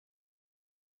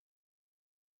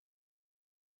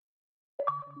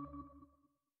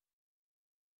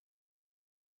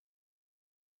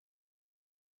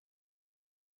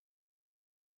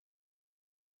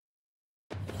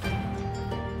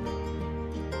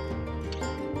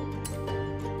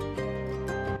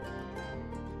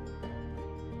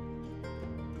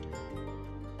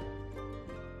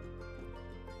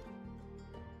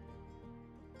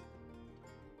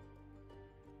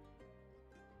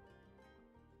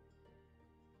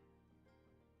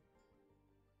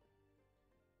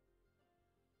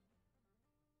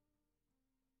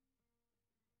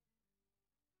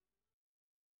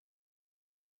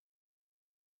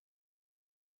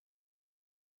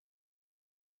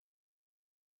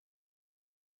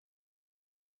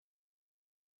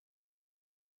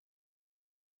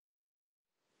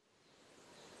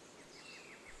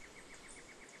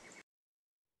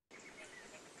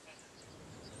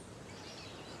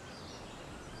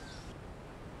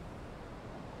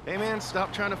Hey man,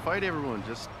 stop trying to fight everyone.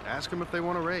 Just ask them if they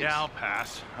want to race. Yeah, I'll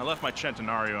pass. I left my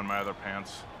Centenario in my other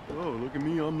pants. Oh, look at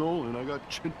me, I'm Nolan. I got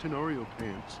Centenario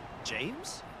pants.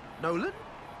 James? Nolan?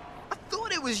 I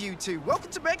thought it was you two.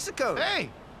 Welcome to Mexico. Hey,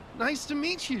 nice to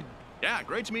meet you. Yeah,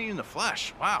 great to meet you in the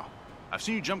flesh. Wow. I've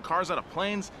seen you jump cars out of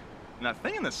planes, and that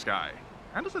thing in the sky.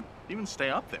 How does it even stay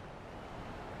up there?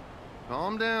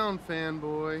 Calm down,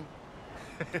 fanboy.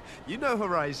 You know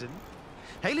Horizon.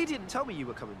 Haley didn't tell me you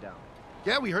were coming down.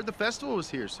 Yeah, we heard the festival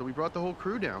was here, so we brought the whole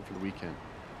crew down for the weekend.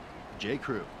 J.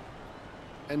 Crew.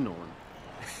 And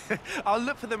Nolan. I'll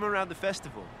look for them around the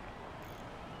festival.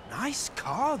 Nice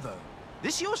car, though.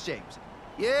 This yours, James?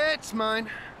 Yeah, it's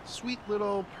mine. Sweet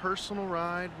little personal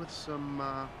ride with some,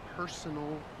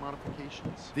 personal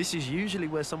modifications. This is usually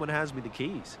where someone hands me the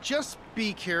keys. Just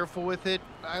be careful with it.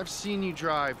 I've seen you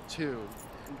drive, too.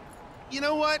 You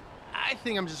know what? I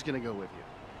think I'm just gonna go with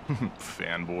you.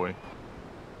 Fanboy.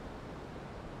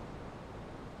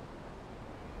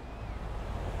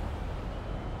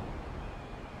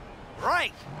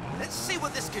 Right, let's see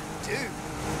what this can do.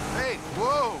 Hey,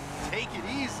 whoa! Take it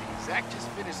easy. Zach just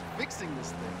finished fixing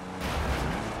this thing.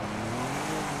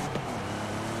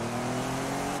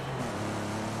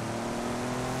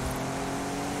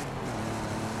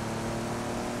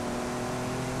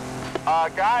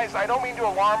 Guys, I don't mean to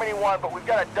alarm anyone, but we've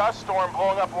got a dust storm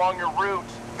blowing up along your route.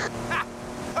 Ha!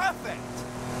 Perfect!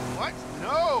 What?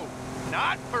 No!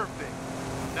 Not perfect!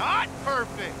 Not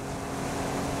perfect!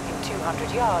 In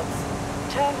 200 yards,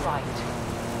 turn right.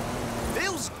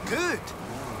 Feels good.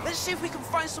 Let's see if we can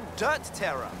find some dirt to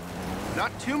tear up.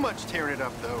 Not too much tearing it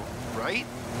up, though, right?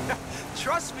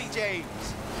 Trust me, James.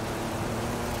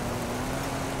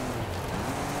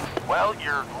 Well,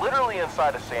 you're literally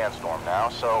inside a sandstorm now,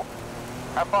 so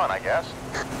have fun, I guess.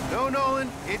 No,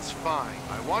 Nolan, it's fine.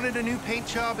 I wanted a new paint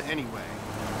job anyway.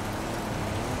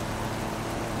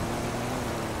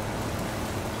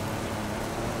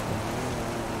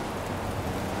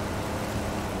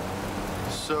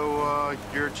 So,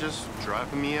 you're just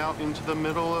driving me out into the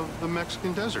middle of the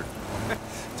Mexican desert.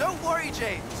 Don't worry,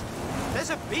 James. There's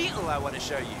a beetle I want to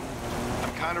show you.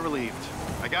 I'm kind of relieved.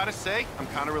 I gotta say, I'm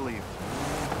kind of relieved.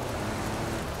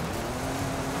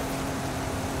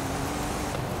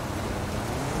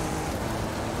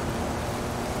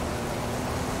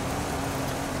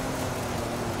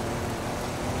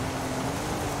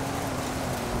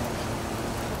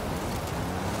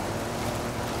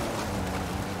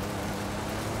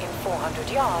 In 400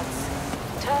 yards,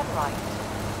 turn right.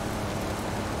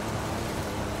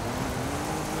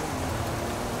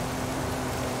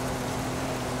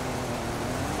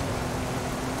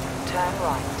 Turn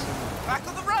right. Back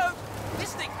on the road.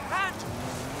 This thing handles.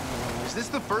 Is this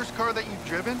the first car that you've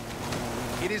driven?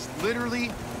 It is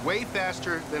literally way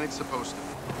faster than it's supposed to be.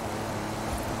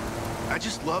 I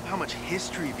just love how much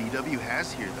history VW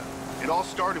has here, though. It all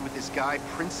started with this guy,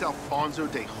 Prince Alfonso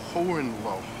de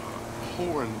Hohenlohe.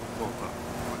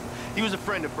 He was a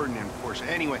friend of Ferdinand Porsche.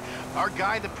 Anyway, our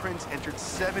guy, the Prince, entered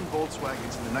 7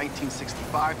 Volkswagens in the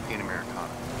 1965 Pan Americana.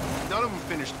 None of them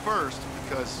finished first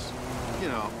because, you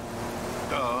know,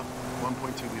 duh,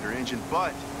 1.2-liter engine.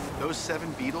 But those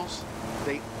 7 Beetles,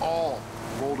 they all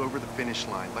rolled over the finish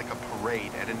line like a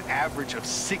parade at an average of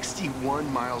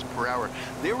 61 miles per hour.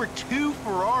 There were 2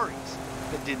 Ferraris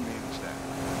that didn't manage that.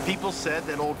 People said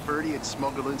that old Ferdy had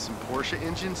smuggled in some Porsche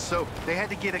engines, so they had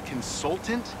to get a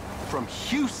consultant from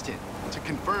Houston to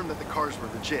confirm that the cars were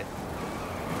legit.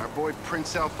 Our boy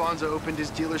Prince Alfonso opened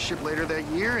his dealership later that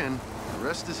year, and the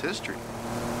rest is history.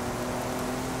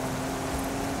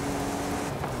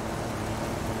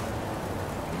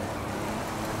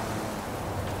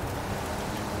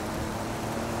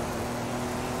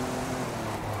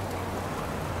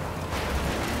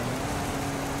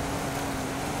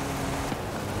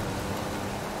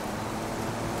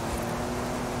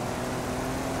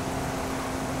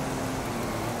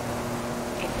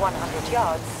 In 100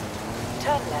 yards,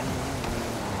 turn left.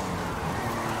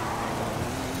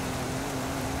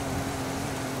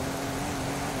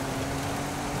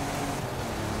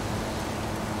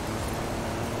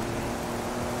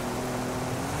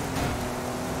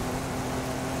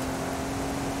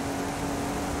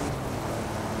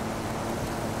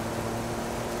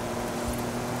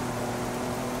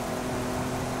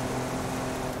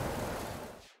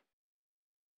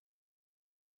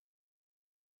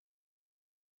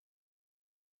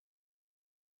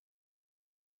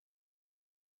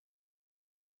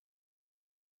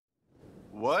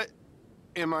 What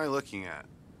am I looking at?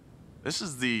 This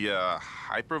is the,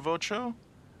 Hypervocho?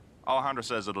 Alejandro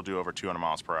says it'll do over 200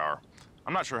 miles per hour.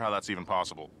 I'm not sure how that's even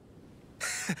possible.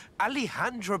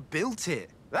 Alejandra built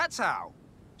it. That's how.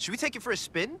 Should we take it for a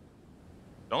spin?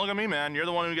 Don't look at me, man. You're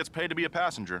the one who gets paid to be a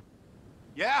passenger.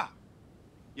 Yeah.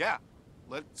 Yeah.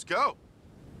 Let's go.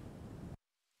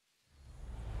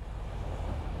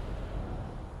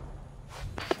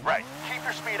 Right. Keep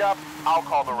your speed up. I'll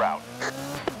call the route.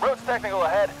 Road's technical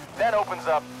ahead, then opens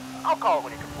up. I'll call it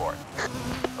when you can floor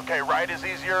it. Okay, right is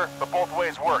easier, but both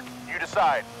ways work. You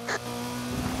decide.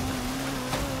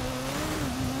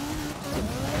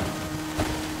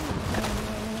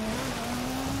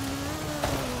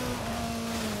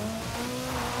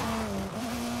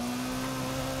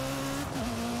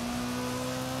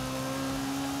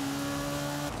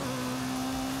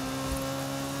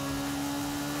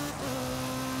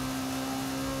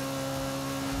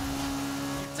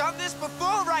 You've done this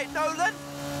before, right, Nolan?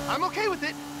 I'm okay with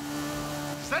it.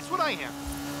 'Cause that's what I am.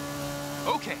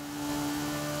 Okay.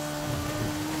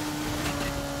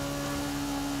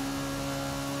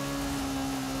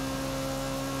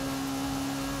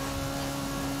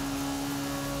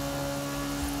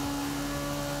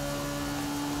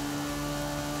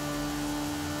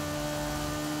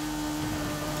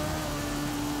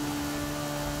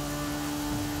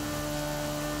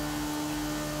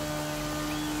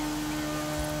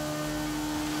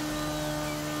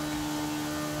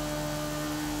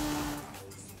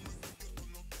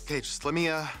 Okay, just let me,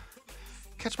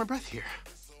 catch my breath here.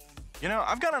 You know,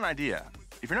 I've got an idea.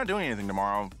 If you're not doing anything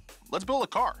tomorrow, let's build a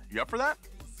car. You up for that?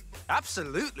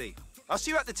 Absolutely. I'll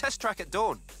see you at the test track at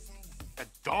dawn. At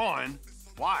dawn?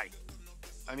 Why?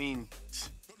 I mean,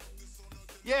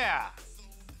 yeah.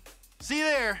 See you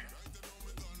there.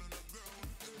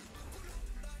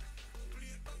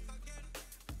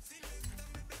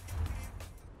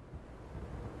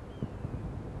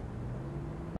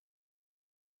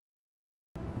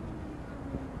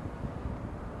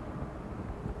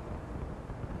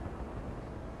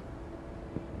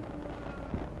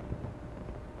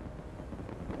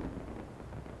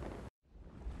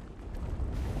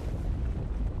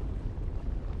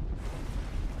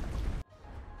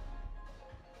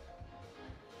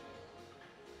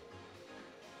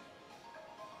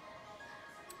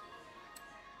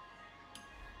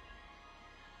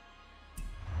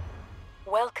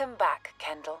 Welcome back,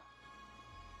 Kendall.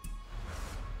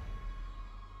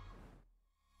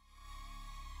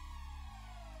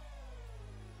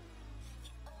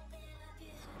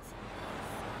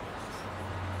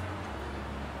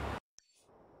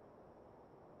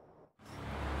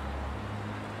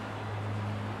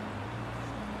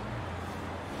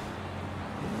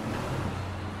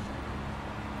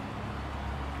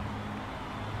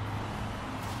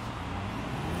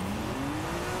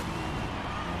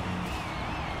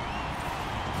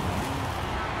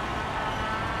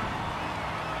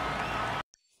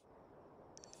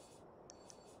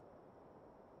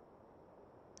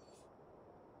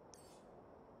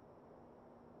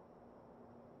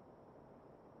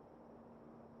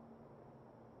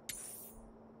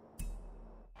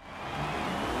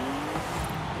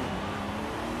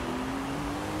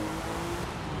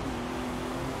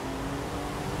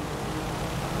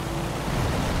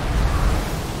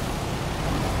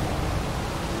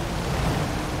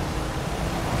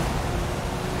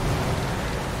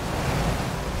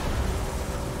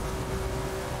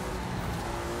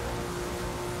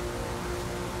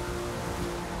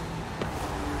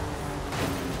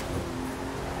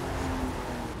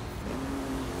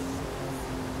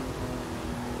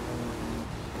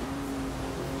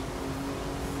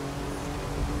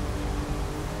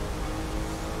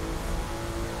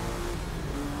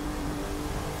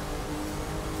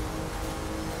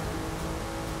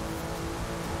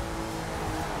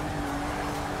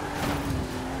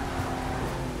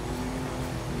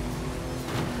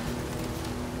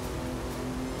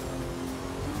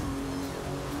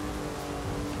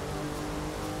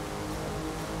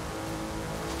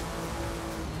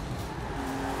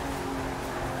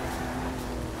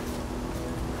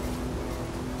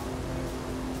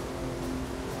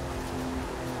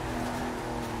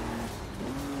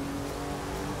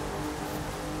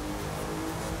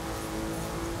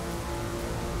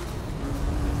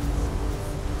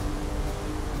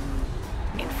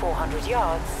 In 400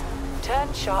 yards,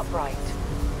 turn sharp right.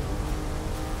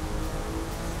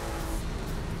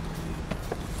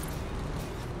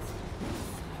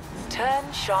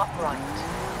 Turn sharp right.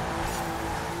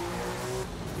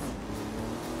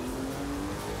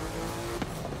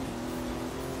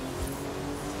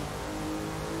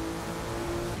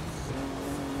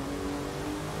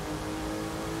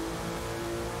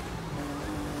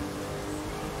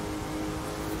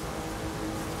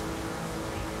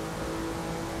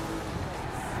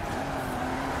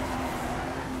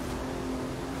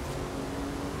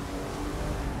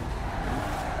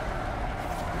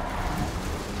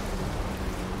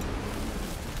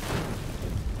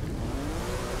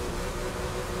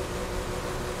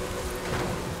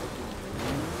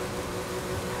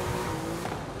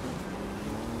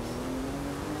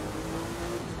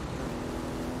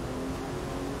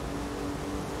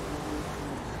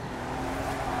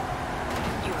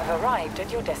 have arrived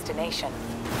at your destination.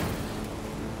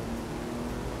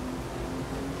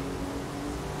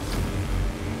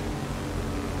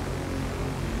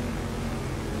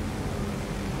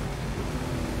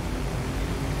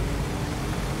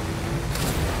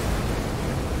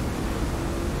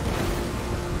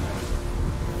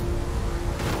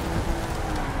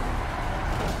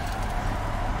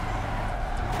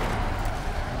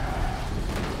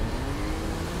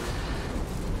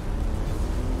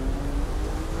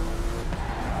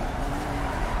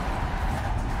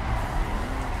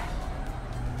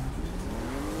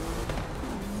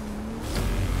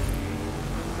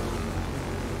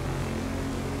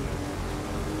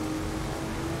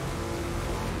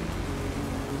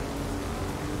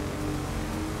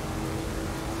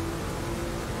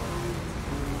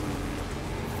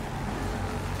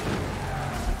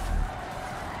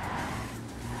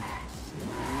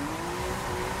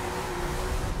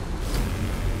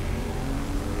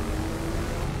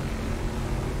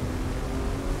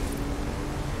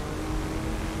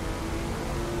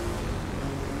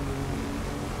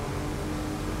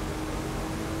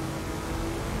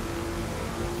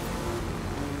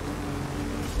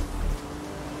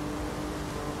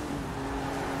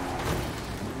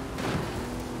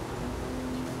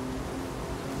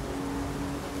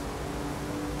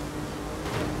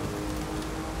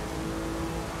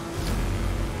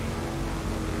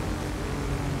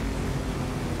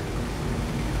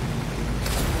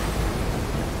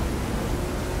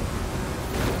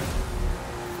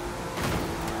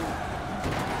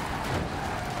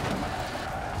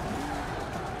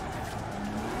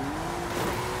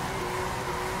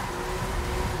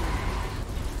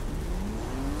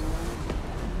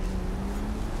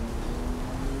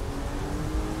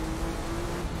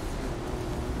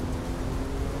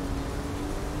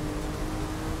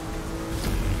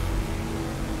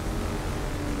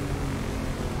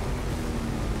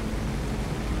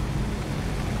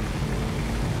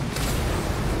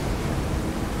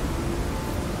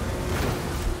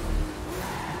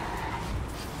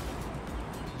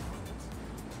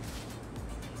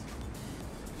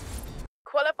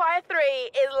 Qualifier 3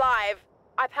 is live.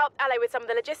 I've helped LA with some of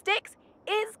the logistics.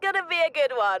 It's gonna be a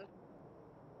good one.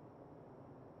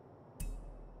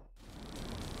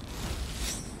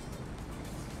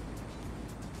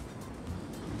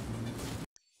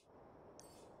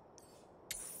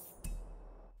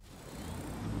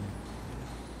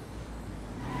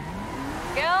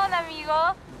 Go on,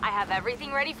 amigo. I have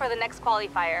everything ready for the next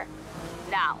qualifier.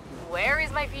 Now, where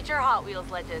is my future Hot Wheels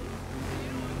legend?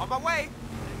 On my way.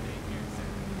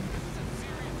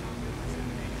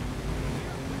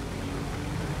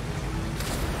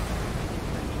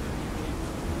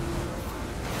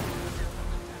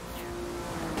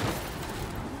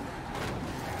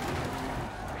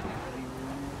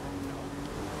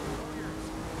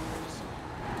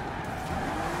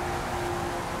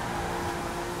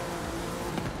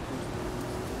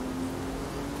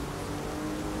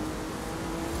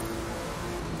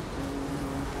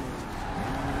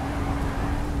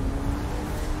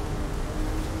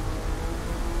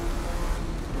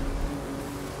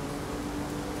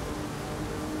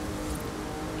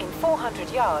 In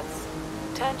 400 yards,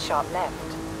 turn sharp left.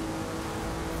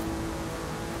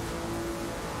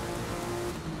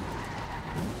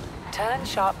 Turn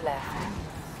sharp left.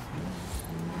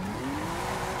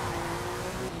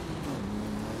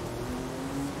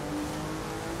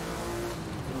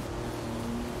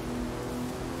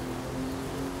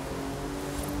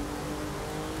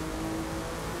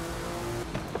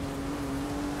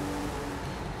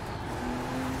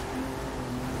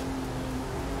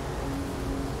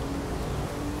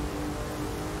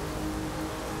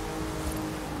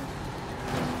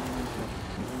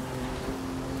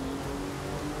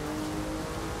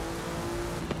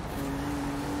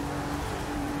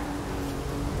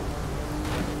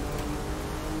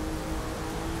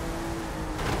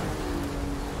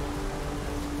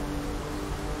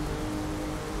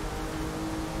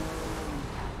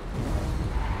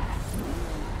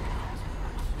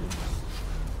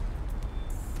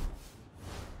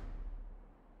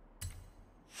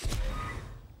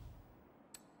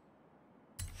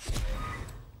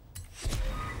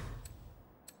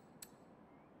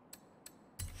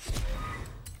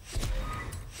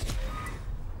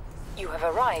 You have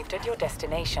arrived at your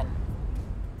destination.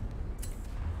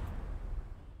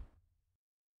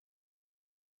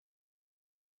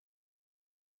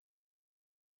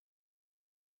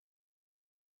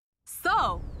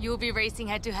 So, you'll be racing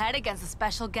head-to-head against a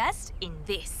special guest in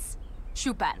this.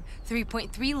 Chupan,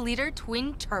 3.3-liter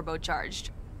twin turbocharged.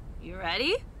 You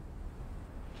ready?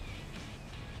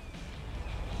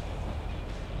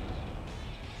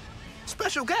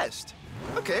 Special guest?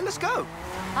 Okay, let's go.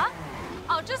 Huh?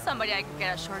 Oh, just somebody I could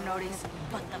get at short notice.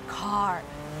 But the car,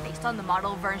 based on the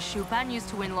model Vern Chupin used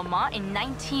to win Le Mans in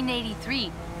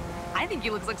 1983. I think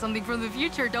he looks like something from the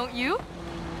future, don't you?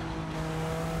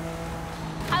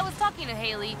 I was talking to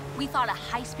Haley. We thought a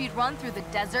high-speed run through the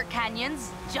desert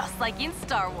canyons, just like in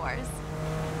Star Wars.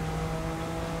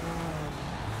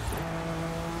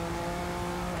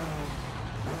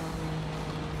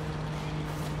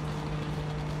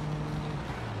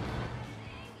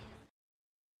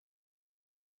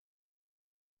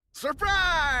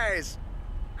 Surprise!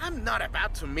 I'm not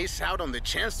about to miss out on the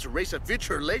chance to race a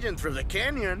future legend through the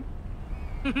canyon.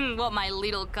 What my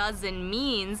little cousin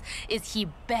means is he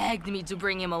begged me to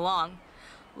bring him along.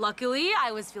 Luckily,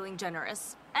 I was feeling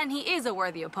generous, and he is a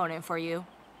worthy opponent for you.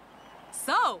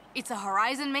 So, it's a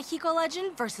Horizon Mexico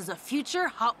legend versus a future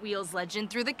Hot Wheels legend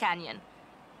through the canyon.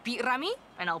 Beat Rami,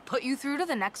 and I'll put you through to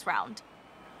the next round.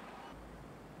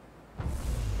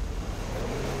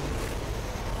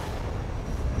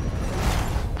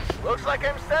 Looks like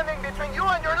I'm standing between you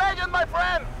and your legend, my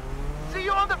friend. See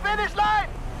you on the finish line.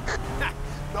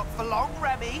 Not for long,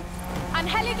 Remy.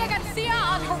 Angelica Garcia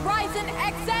on Horizon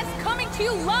XS coming to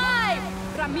you live!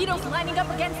 Ramiro's lining up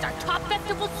against our top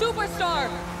festival superstar!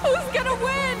 Who's gonna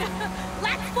win?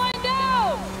 Let's find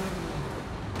out!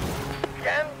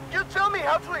 Can you tell me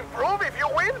how to improve if you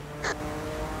win?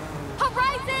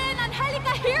 Horizon!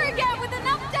 Angelica here again with an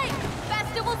update!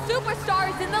 Festival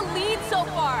superstar is in the lead so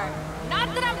far!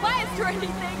 Not that I'm biased or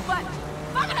anything, but...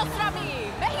 Vámonos,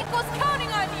 Rami! Mexico's counting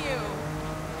on you!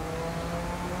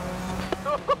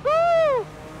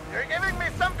 You're giving me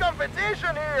some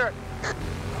competition here!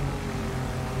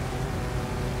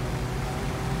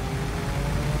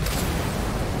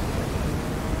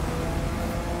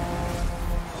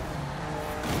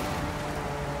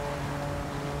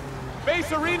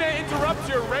 Base Arena interrupts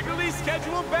your regularly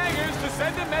scheduled bangers to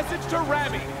send a message to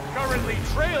Rami, currently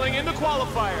trailing in the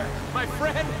qualifier. My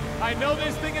friend, I know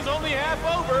this thing is only half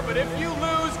over, but if you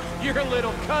lose, your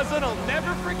little cousin will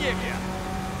never forgive you.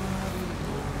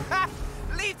 Ha!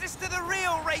 Leave this to the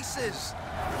real racers.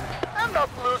 I'm not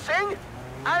losing.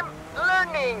 I'm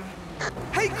learning.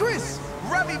 Hey, Chris!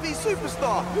 Rami v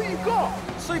Superstar! Who you got?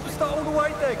 Superstar all the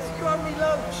way, Dex. You owe me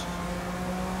lunch.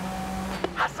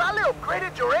 Has Ale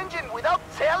upgraded your engine without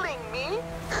telling me?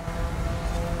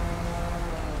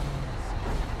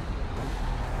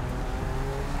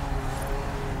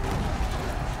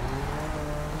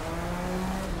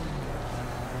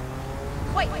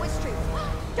 Wait, which street?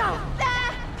 Down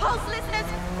there! Pulse listeners,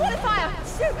 qualifier!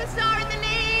 Superstar in the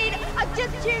lead! I've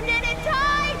just tuned in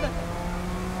time!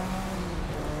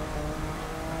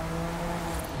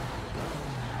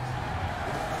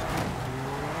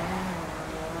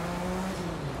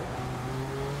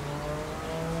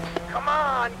 Come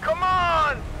on, come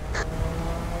on!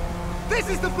 This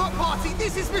is the block party!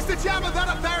 This is Mr. Jammer! That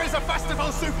up there is a festival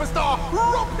superstar!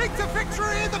 Romping to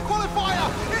victory in the qualifier!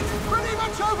 It's pretty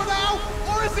much over now!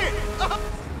 Or is it?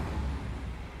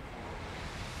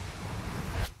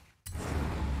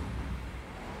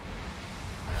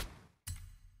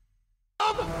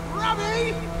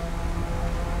 Rami!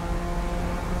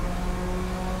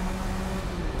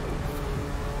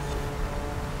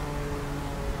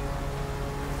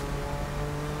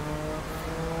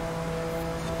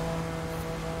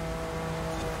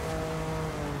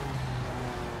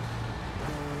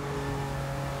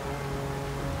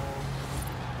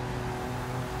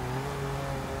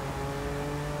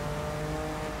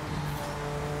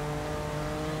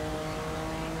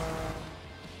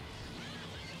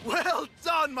 Well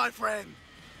done, my friend!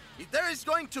 If there is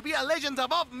going to be a legend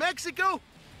above Mexico,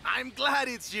 I'm glad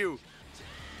it's you.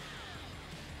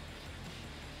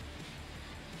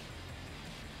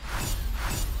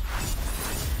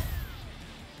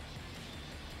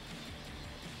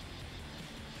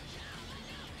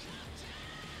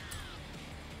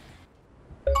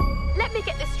 Let me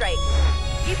get this straight.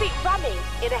 You beat Rami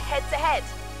in a head-to-head.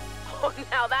 Oh,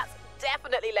 now that's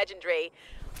definitely legendary.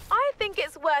 I think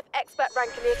it's worth expert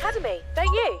rank in the academy,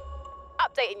 don't you?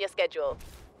 Updating your schedule.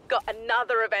 Got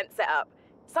another event set up.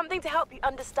 Something to help you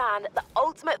understand the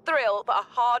ultimate thrill for a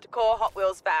hardcore Hot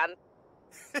Wheels fan.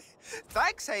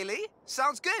 Thanks, Haley.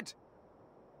 Sounds good.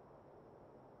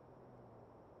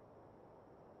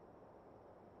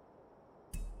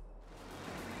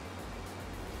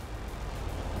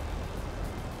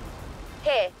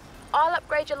 Here, I'll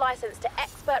upgrade your license to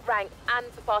expert rank and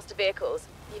for faster vehicles.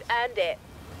 You've earned it.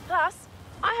 Plus,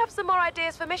 I have some more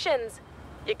ideas for missions.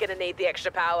 You're gonna need the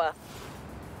extra power.